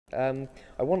I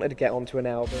wanted to get onto an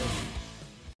album.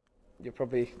 You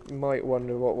probably might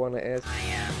wonder what one it is.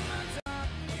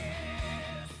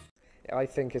 I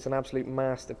think it's an absolute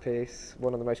masterpiece,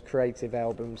 one of the most creative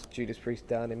albums Judas Priest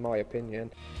done, in my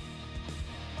opinion.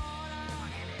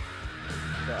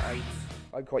 But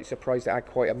I'm quite surprised it had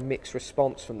quite a mixed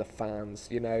response from the fans,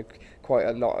 you know, quite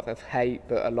a lot of hate,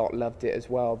 but a lot loved it as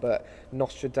well. But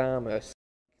Nostradamus,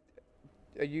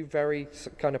 are you very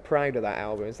kind of proud of that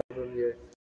album? Is that from you?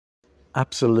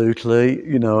 Absolutely,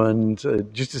 you know, and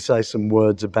just to say some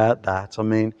words about that, I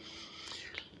mean,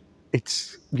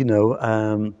 it's, you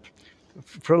know,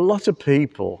 for a lot of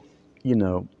people, you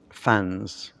know,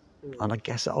 fans, and I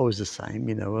guess I was the same,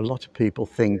 you know, a lot of people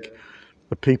think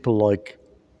that people like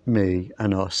me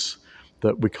and us,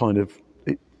 that we're kind of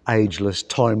ageless,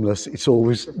 timeless, it's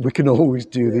always, we can always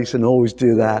do this and always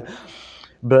do that.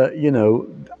 But, you know,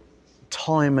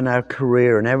 time and our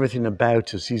career and everything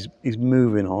about us is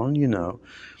moving on, you know.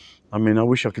 I mean, I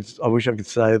wish I could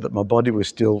say that my body was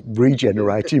still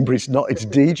regenerating, but it's not. It's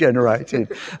degenerating.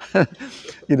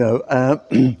 You know.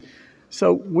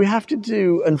 So we have to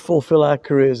do and fulfill our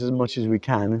careers as much as we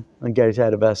can and get it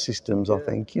out of our systems. I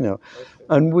think, you know.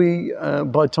 And we,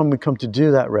 by the time we come to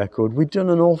do that record, we've done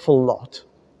an awful lot.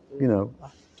 You know,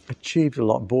 achieved a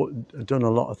lot, done a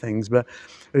lot of things. But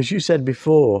as you said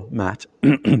before, Matt,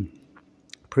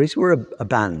 Priest were a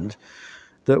band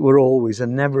that were always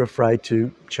and never afraid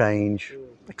to change,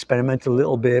 experiment a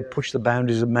little bit, push the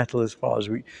boundaries of metal as far as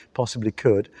we possibly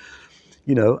could,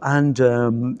 you know. And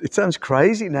it sounds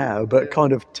crazy now, but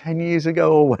kind of 10 years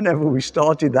ago or whenever we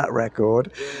started that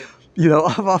record, you know,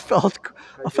 I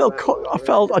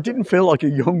didn't feel like a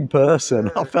young person.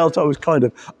 I felt I was kind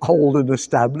of old and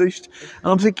established.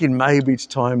 And I'm thinking maybe it's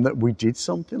time that we did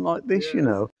something like this, you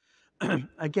know.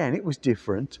 Again, it was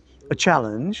different, a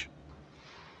challenge.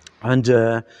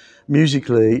 And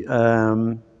musically,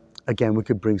 again, we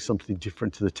could bring something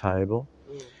different to the table.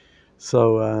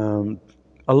 So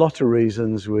a lot of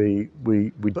reasons we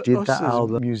did that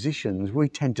album. Musicians, we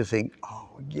tend to think, oh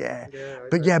yeah,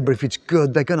 but if it's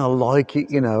good, they're gonna like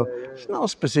it, you know. It's not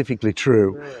specifically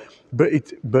true, but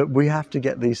we have to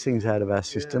get these things out of our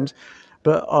systems.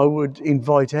 But I would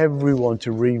invite everyone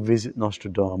to revisit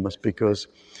Nostradamus, because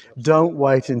don't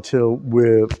wait until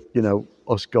we're, you know,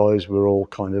 us guys, we're all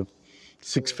kind of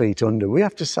 6 feet under. We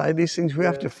have to say these things. We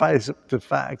have to face up to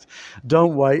fact.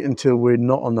 Don't wait until we're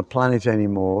not on the planet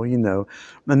anymore, you know,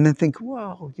 and then think,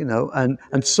 well, you know, and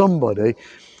somebody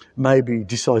maybe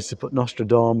decides to put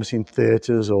Nostradamus in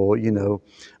theatres, or, you know,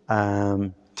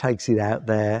 takes it out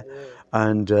there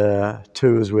and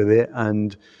tours with it.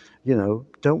 And, you know,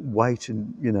 don't wait,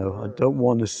 and, you know, I don't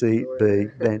want to see it be.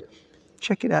 Then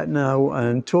check it out now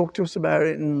and talk to us about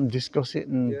it and discuss it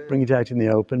and bring it out in the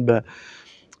open. But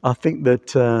I think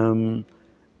that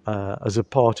as a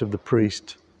part of the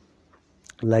Priest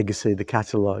legacy, the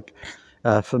catalogue,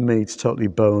 for me, it's totally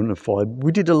bona fide.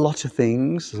 We did a lot of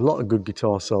things. There's a lot of good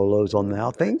guitar solos on there,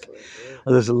 I think.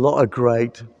 And there's a lot of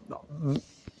great,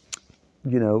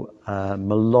 you know,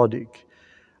 melodic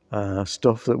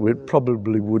stuff that we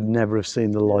probably would never have seen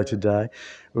the light of day.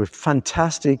 With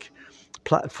fantastic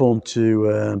platform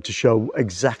to show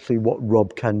exactly what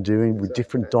Rob can do with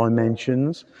different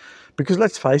dimensions. Because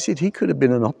let's face it, he could have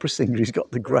been an opera singer. He's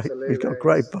got great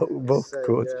vocal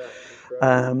cords.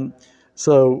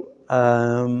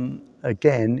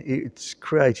 Again, it's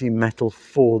creating metal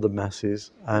for the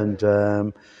masses, and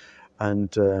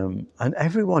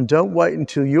everyone, don't wait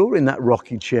until you're in that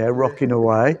rocking chair, rocking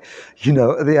away, you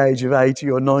know, at the age of 80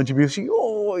 or 90. People say,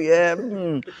 oh yeah,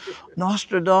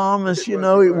 Nostradamus, you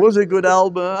know, it was a good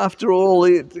album. After all,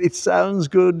 it sounds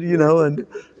good, you know, and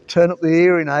turn up the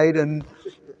hearing aid and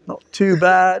not too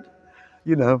bad,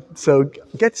 you know. So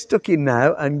get stuck in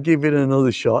now and give it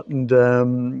another shot,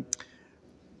 and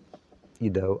you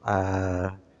know,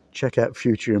 check out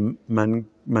Future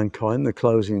Mankind, the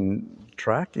closing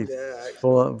track. It's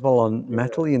full on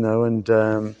metal, you know,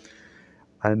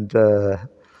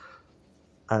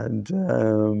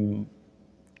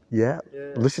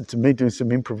 listen to me doing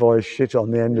some improvised shit on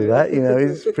the end of that, you know.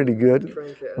 It's pretty good,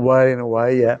 way in a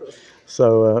way, yeah.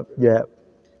 So yeah.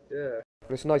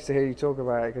 It's nice to hear you talk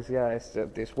about it, because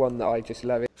it's one that I just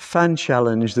love. Fan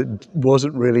challenge that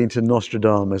wasn't really into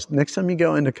Nostradamus. Next time you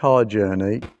go on a car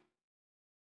journey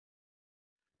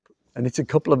and it's a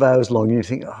couple of hours long, and you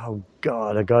think, oh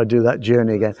God, I got to do that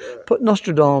journey again. Put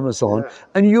Nostradamus on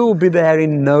and you'll be there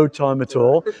in no time at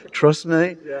all. Trust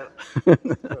me. Yeah,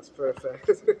 that's perfect.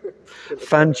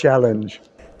 Fan challenge.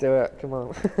 Do it, come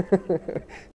on.